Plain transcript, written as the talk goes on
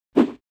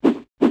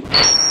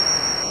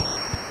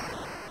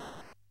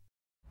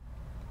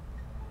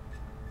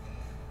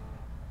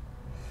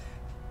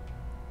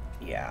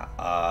Yeah,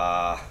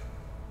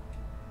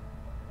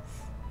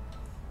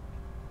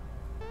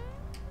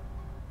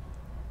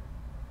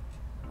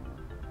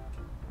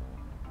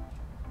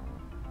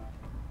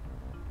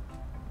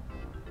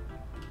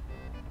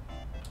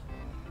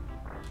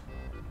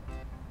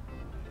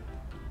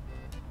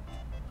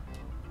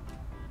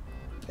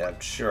 yeah,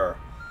 sure.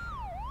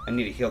 I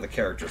need to heal the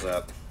characters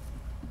up.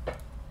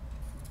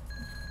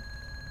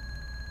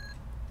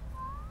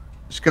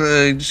 Just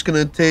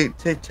gonna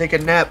take a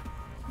nap.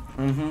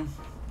 Mm-hmm.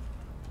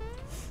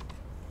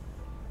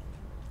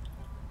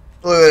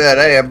 Look at that,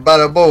 hey,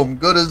 bada boom,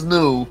 good as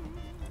new.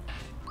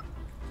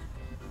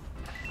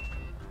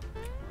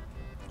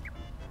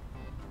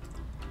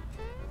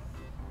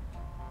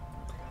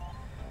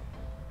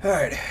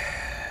 Alright.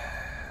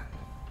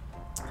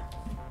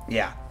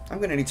 Yeah, I'm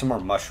gonna need some more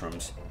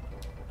mushrooms.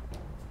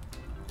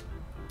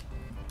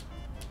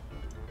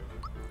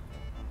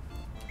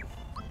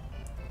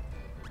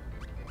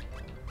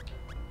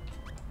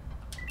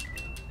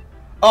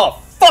 Oh,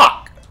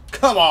 fuck!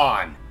 Come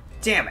on!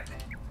 Damn it.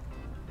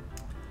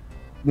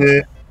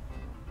 Yeah.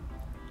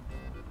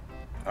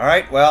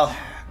 Alright, well,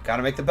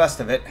 gotta make the best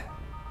of it.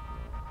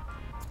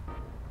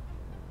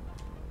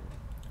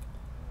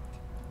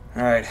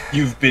 Alright.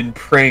 You've been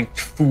pranked,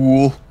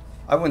 fool.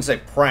 I wouldn't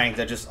say pranked,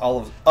 I just all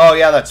of... Oh,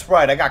 yeah, that's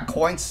right, I got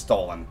coins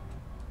stolen.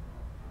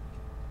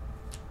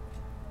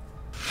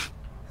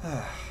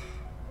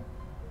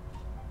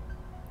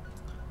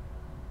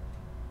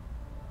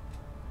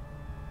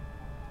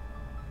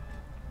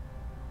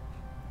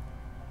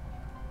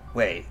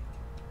 Wait.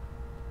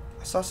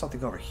 I saw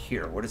something over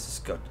here. Where does this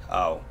go?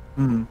 Oh.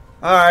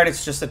 Alright,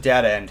 it's just a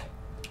dead end.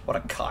 What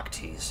a cock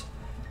tease.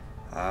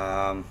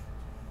 Are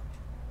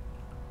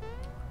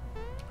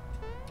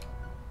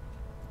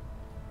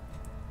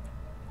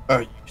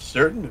you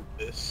certain of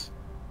this?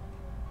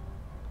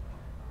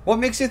 What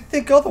makes you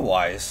think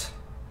otherwise?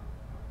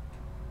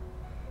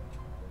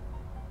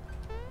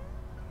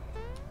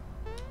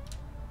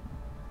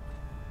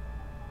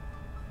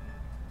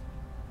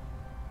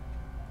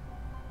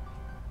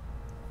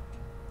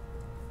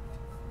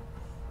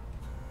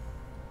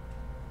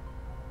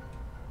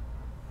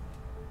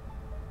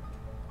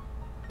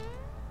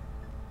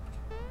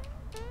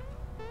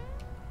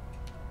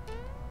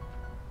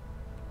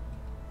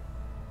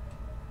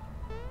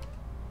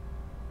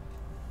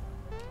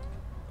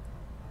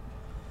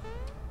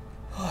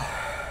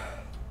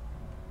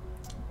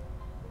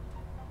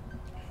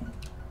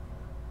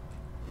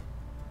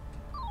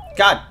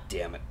 God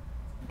damn it.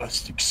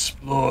 Must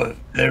explore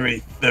very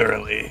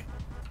thoroughly.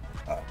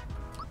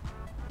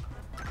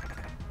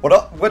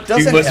 What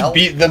doesn't You must help?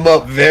 beat them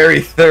up very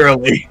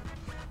thoroughly.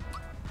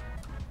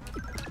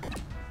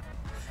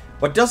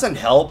 What doesn't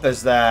help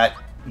is that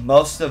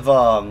most of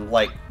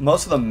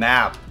the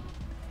map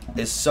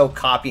is so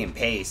copy and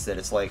paste that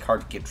it's like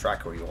hard to keep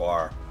track of where you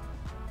are.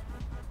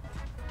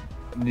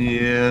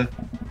 Yeah.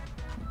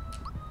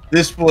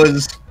 This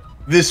was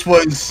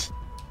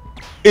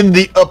in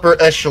the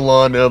upper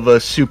echelon of a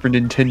Super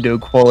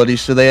Nintendo quality,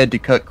 so they had to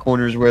cut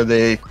corners where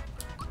they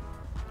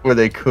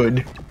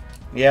could.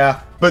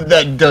 Yeah. But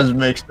that does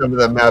make some of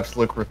the maps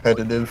look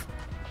repetitive.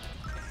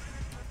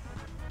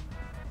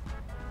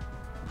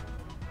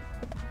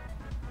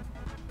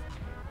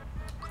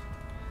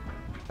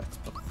 That's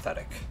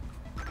pathetic.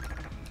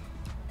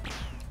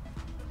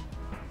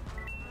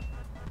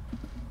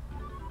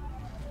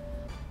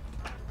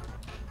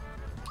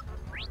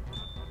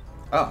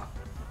 Oh.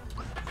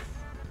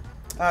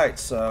 Alright,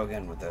 so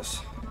again with this.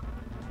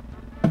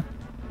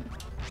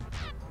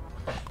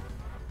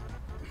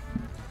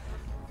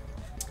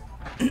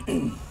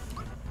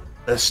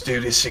 Let's do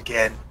this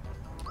again.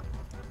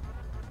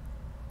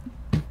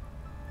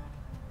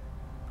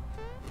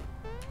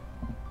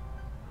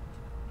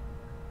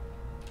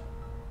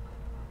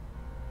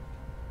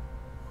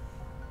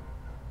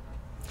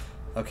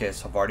 Okay,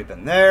 so I've already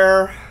been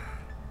there.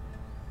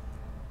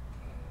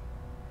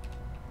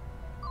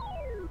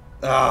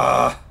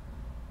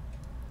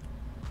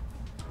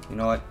 You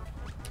know what?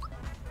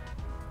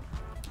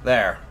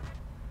 There.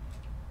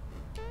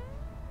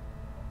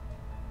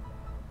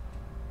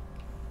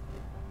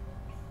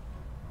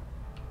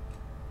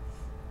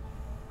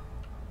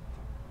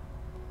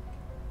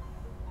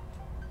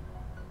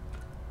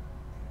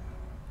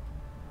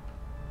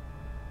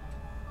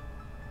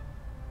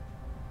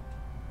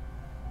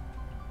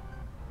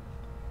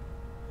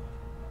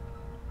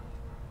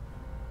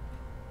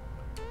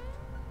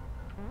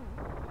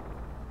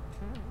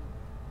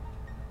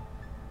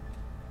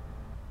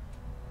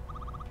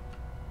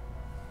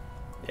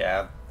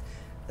 Yeah,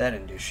 that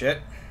didn't do shit.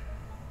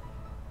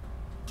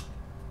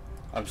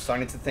 I'm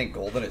starting to think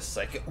Golden is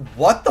psychic.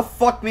 What the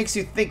fuck makes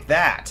you think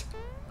that?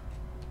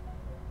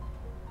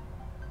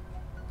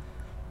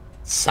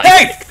 Psychic.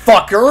 Hey,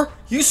 fucker!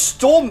 You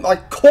stole my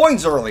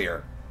coins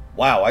earlier.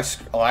 Wow,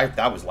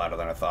 that was louder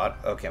than I thought.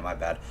 Okay, my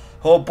bad.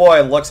 Oh boy,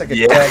 it looks like a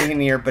dead in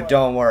here, but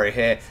don't worry.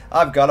 Hey,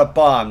 I've got a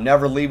bomb.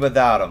 Never leave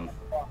without him.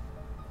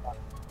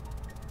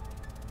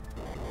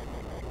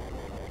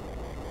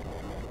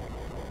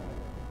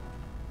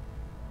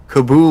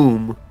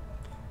 Kaboom.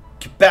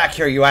 Get back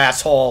here, you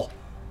asshole.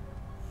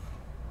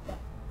 I'm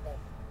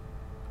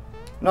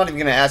not even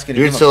gonna ask you to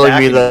give him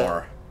back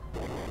anymore.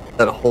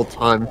 That whole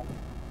time.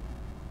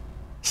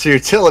 So you're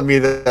telling me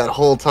that that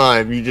whole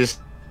time you just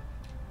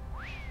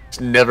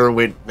never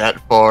went that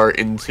far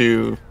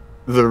into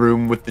the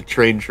room with the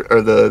train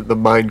or the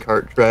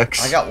minecart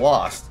tracks? I got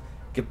lost.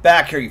 Get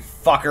back here, you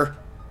fucker.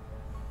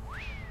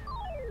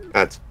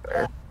 That's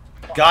fair.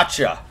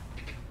 Gotcha.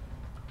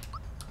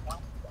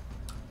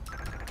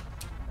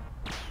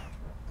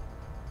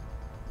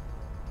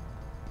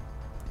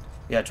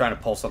 Yeah, trying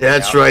to pull something out.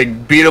 That's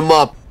right. Beat him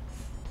up.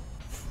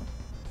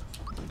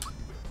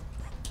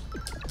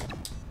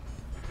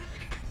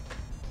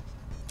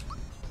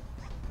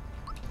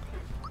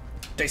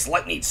 Tastes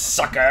lightning,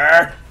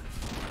 sucker.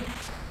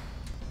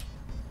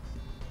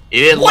 You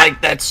didn't like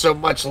that so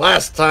much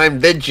last time,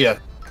 did you?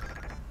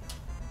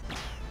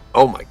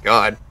 Oh my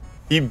god.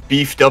 He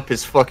beefed up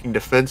his fucking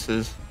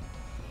defenses.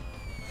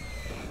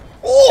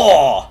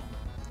 Oh!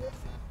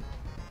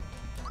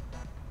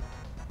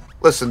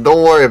 Listen,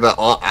 don't worry about...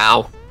 Oh,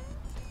 ow.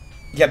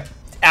 Yep.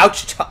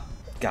 Ouch.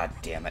 God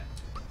damn it.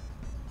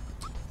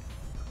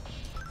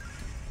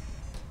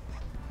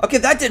 Okay,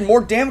 that did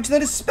more damage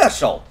than his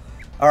special.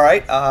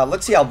 Alright,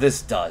 let's see how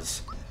this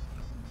does.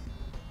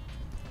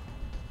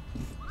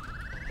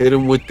 Hit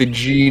him with the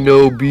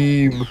Geno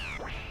beam.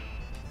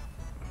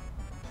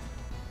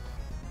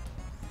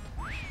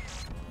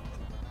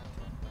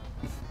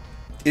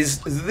 Is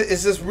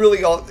this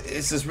really all?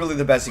 Is this really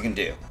the best you can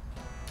do?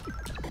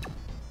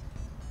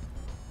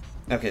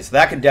 Okay, so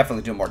that can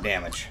definitely do more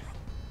damage.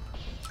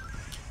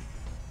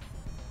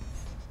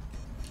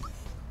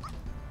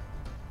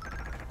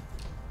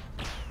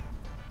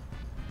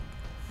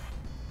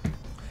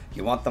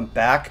 You want them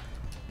back?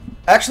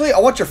 Actually, I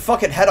want your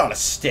fucking head on a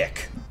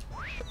stick.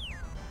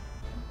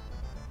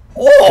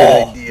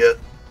 Oh! Good idea.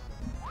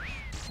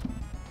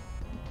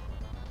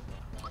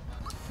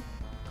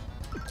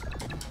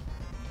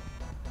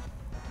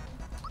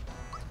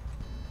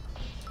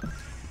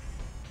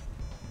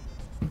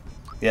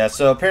 Yeah,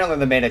 so apparently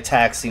the main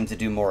attack seemed to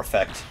do more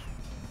effect.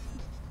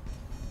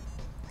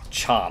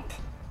 Chomp.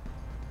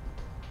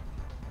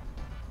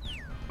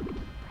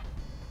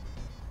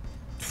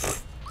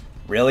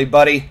 Really,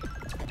 buddy?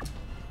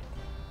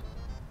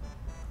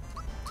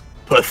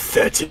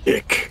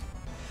 Pathetic.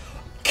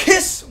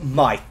 Kiss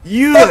my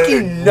You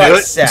fucking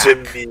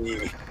nutsack! To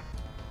me.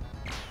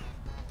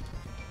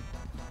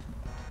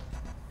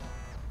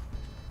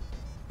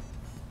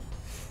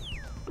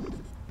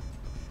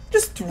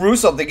 Just threw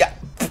something at...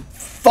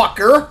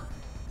 Fucker!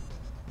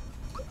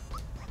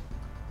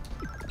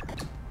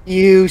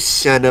 You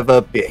son of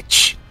a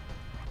bitch.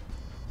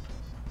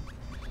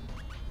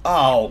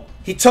 Oh,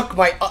 he took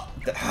my...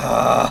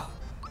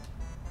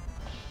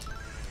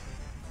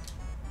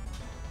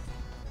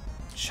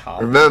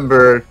 Chomp.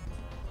 Remember,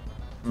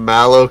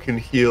 Mallow can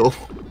heal.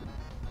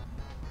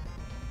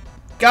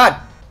 God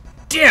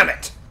damn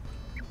it!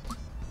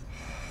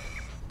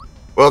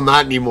 Well,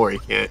 not anymore. He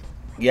can't.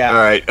 Yeah. All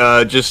right.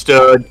 Just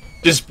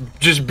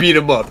beat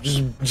him up.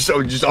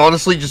 Just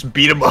honestly, just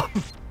beat him up.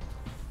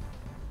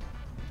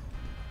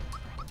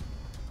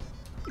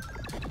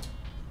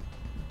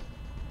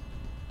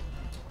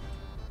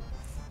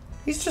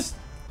 He's just...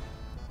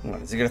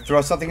 What, is he gonna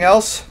throw something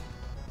else?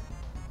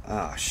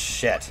 Oh,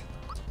 shit.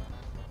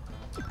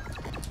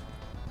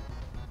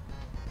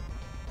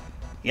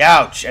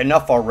 Ouch!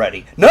 Enough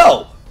already.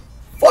 No!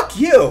 Fuck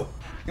you!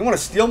 You wanna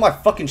steal my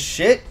fucking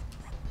shit?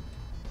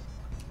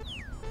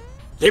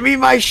 Give me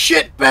my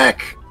shit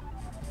back.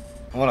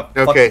 I wanna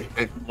Okay,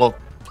 fucking... well...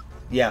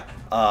 Yeah,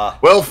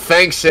 Well,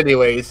 thanks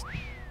anyways,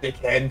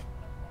 dickhead.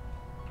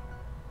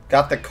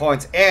 got the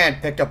coins and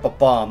picked up a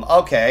bomb.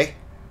 Okay.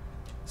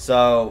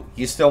 So,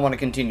 you still want to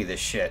continue this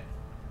shit.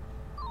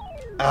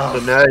 So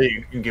now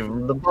you can give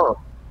him the bomb.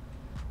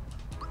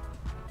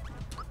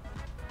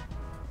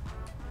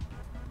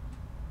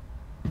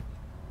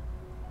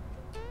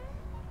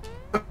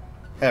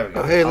 There we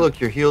go. Oh, hey, look,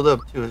 you're healed up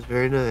too. It's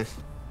very nice.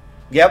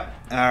 Yep.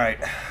 Alright.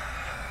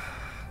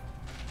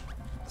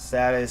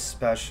 Status,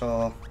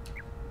 special.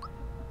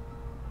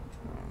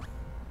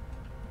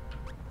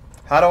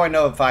 How do I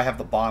know if I have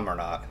the bomb or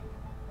not?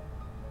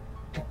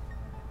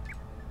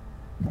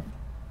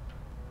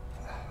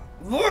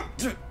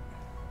 What?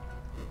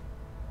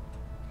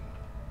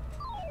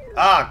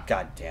 Ah,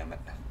 god damn it.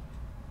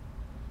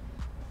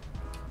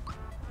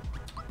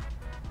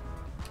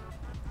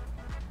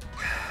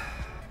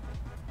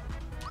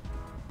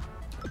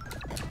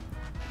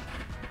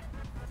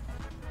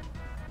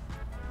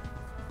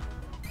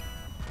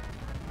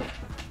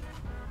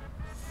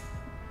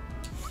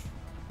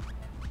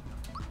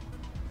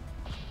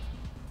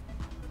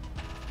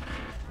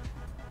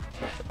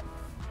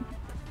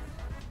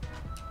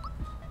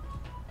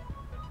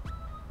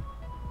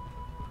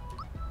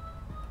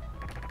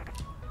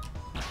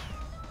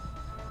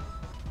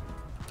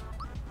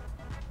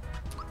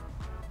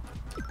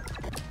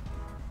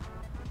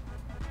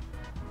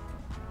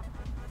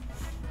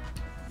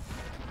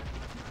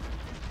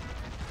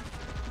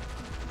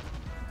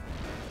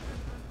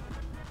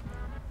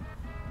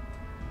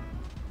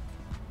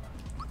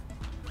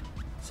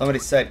 Somebody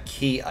said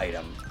key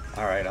item.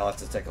 Alright, I'll have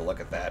to take a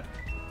look at that.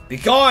 Be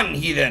gone,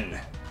 heathen!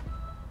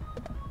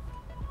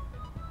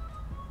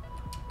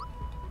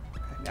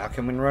 Okay, now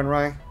can we run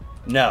right?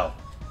 No.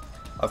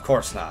 Of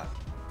course not.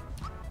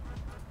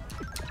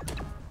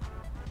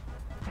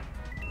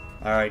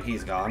 Alright,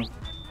 he's gone.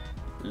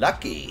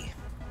 Lucky.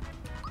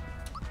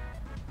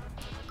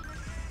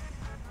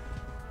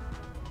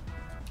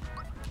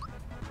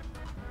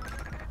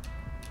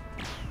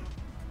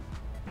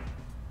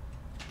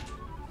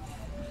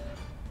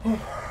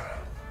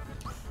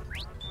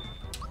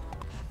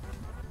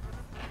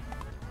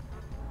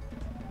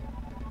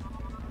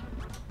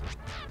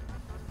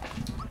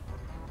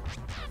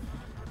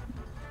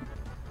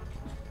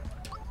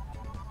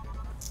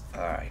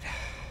 Alright.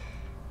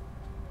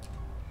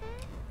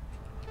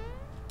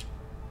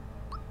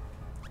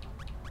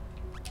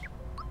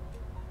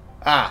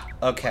 Ah,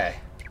 okay.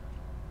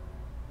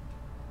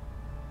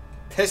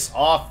 Piss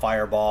off,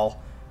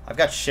 Fireball. I've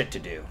got shit to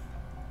do.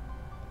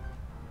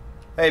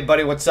 Hey,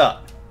 buddy, what's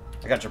up?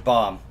 I got your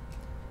bomb.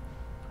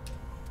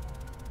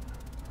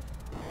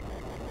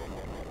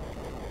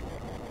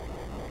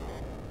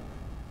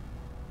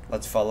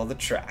 Let's follow the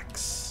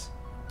tracks.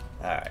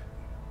 Alright.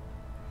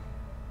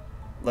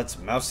 Let's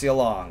mousey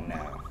along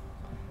now.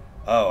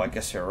 Oh, I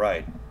guess you're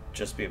right.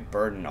 Just be a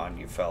burden on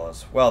you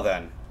fellas. Well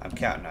then, I'm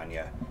counting on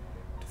you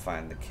to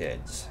find the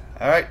kids.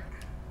 Alright.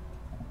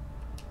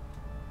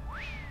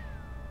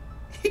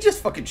 He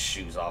just fucking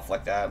shoos off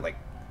like that, like...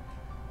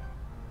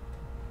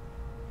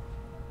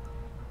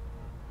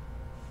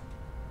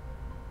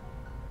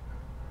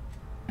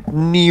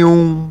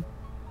 New.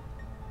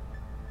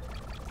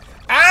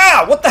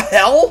 Ah! What the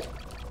hell?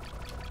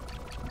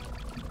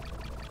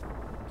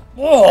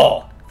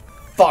 Whoa!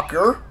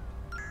 Fucker!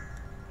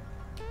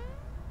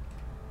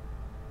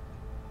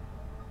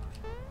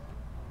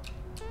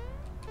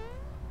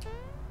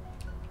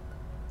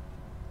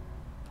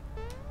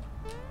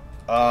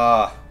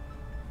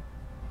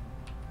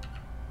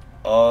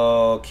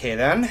 Okay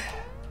then.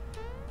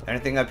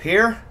 Anything up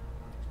here?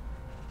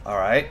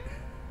 Alright.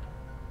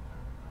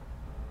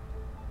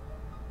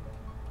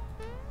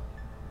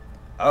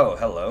 Oh,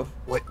 hello.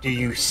 What do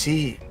you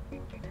see?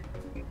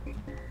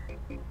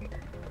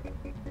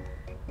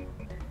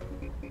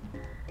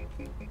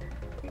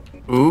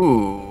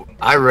 Ooh,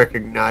 I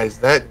recognize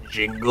that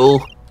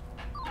jingle.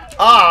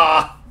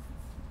 Ah!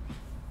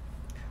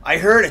 I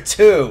heard it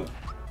too.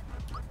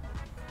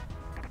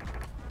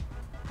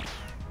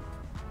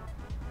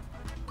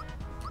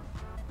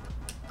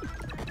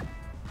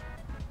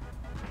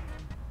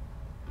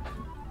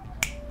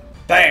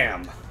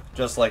 Bam!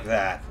 Just like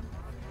that.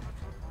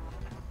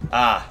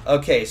 Ah,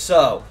 okay,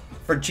 so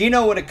for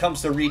Geno, when it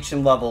comes to reach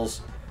and levels,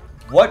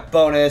 what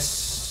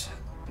bonus?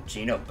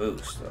 Geno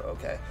boost,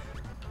 okay.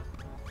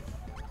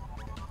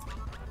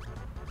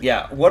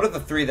 Yeah, what are the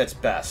three that's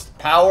best?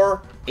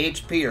 Power,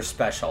 HP, or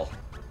special?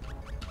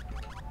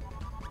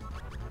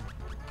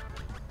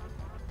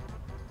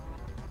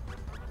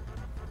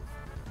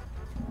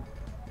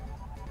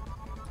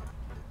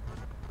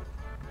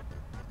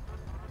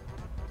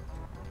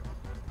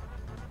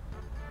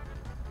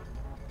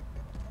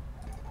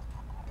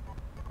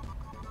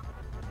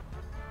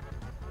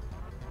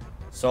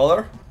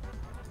 Solar?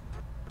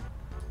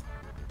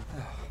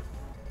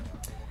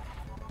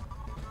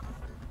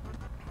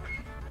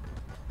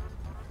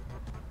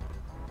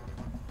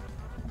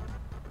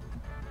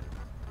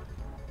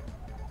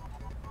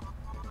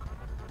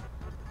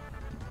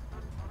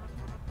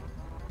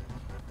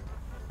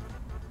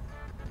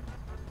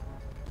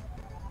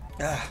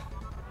 Ah.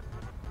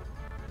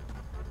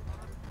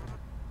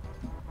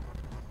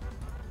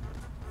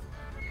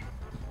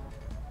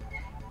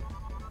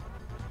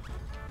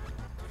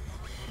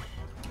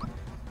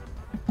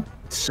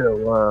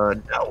 So,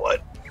 now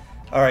what?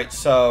 Alright,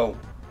 so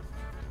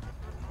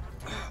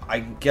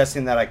I'm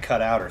guessing that I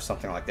cut out or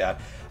something like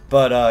that.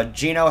 But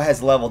Geno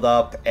has leveled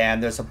up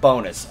and there's a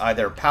bonus.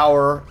 Either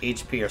power,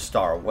 HP, or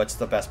star. What's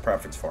the best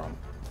preference for him?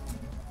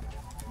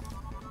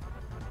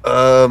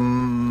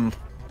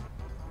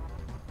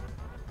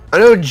 I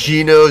know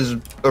Geno's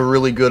a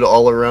really good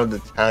all-around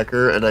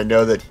attacker, and I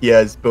know that he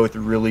has both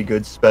really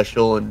good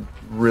special and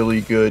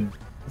really good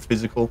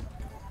physical.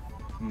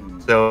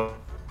 So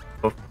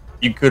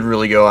you could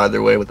really go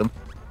either way with him.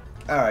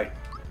 Alright.